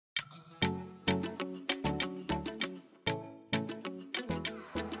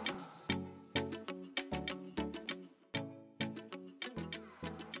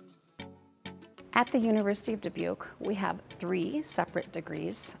At the University of Dubuque, we have 3 separate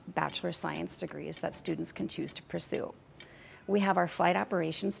degrees, Bachelor of Science degrees, that students can choose to pursue. We have our Flight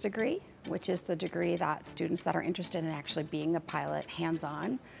Operations degree, which is the degree that students that are interested in actually being a pilot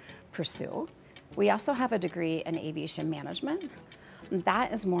hands-on pursue. We also have a degree in Aviation Management.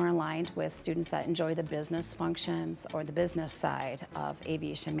 That is more aligned with students that enjoy the business functions or the business side of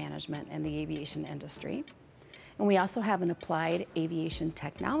aviation management and the aviation industry. And we also have an Applied Aviation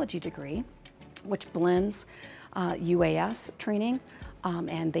Technology degree, which blends UAS training,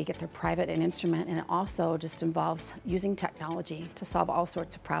 and they get their private and instrument, and it also just involves using technology to solve all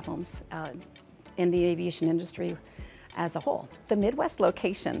sorts of problems in the aviation industry as a whole. The Midwest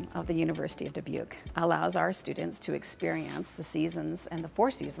location of the University of Dubuque allows our students to experience the seasons and the 4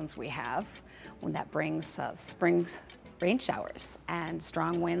 seasons we have, when that brings spring rain showers and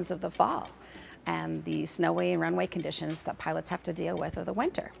strong winds of the fall, and the snowy and runway conditions that pilots have to deal with of the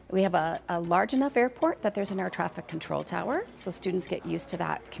winter. We have a large enough airport that there's an air traffic control tower, so students get used to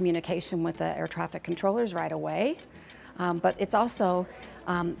that communication with the air traffic controllers right away. But it's also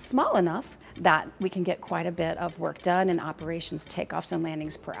small enough that we can get quite a bit of work done in operations, takeoffs and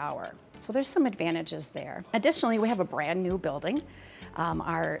landings per hour. So there's some advantages there. Additionally, we have a brand new building.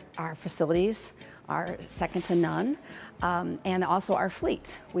 Our facilities are second to none, and also our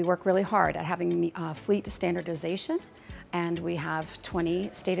fleet. We work really hard at having fleet standardization, and we have 20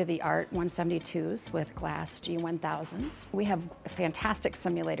 state-of-the-art 172s with glass G1000s. We have fantastic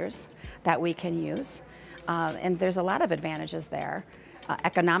simulators that we can use, and there's a lot of advantages there.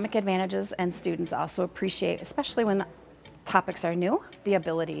 Economic advantages, and students also appreciate, especially when the topics are new, the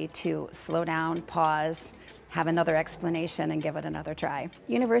ability to slow down, pause, have another explanation, and give it another try.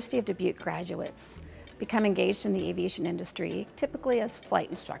 University of Dubuque graduates become engaged in the aviation industry typically as flight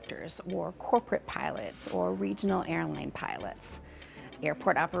instructors or corporate pilots or regional airline pilots,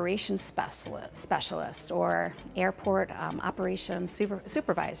 airport operations specialists, or airport operations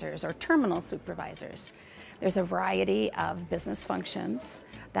supervisors or terminal supervisors. There's a variety of business functions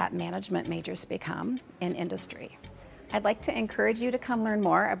that management majors become in industry. I'd like to encourage you to come learn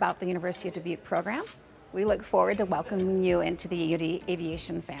more about the University of Dubuque program. We look forward to welcoming you into the UD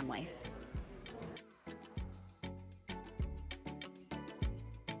Aviation family.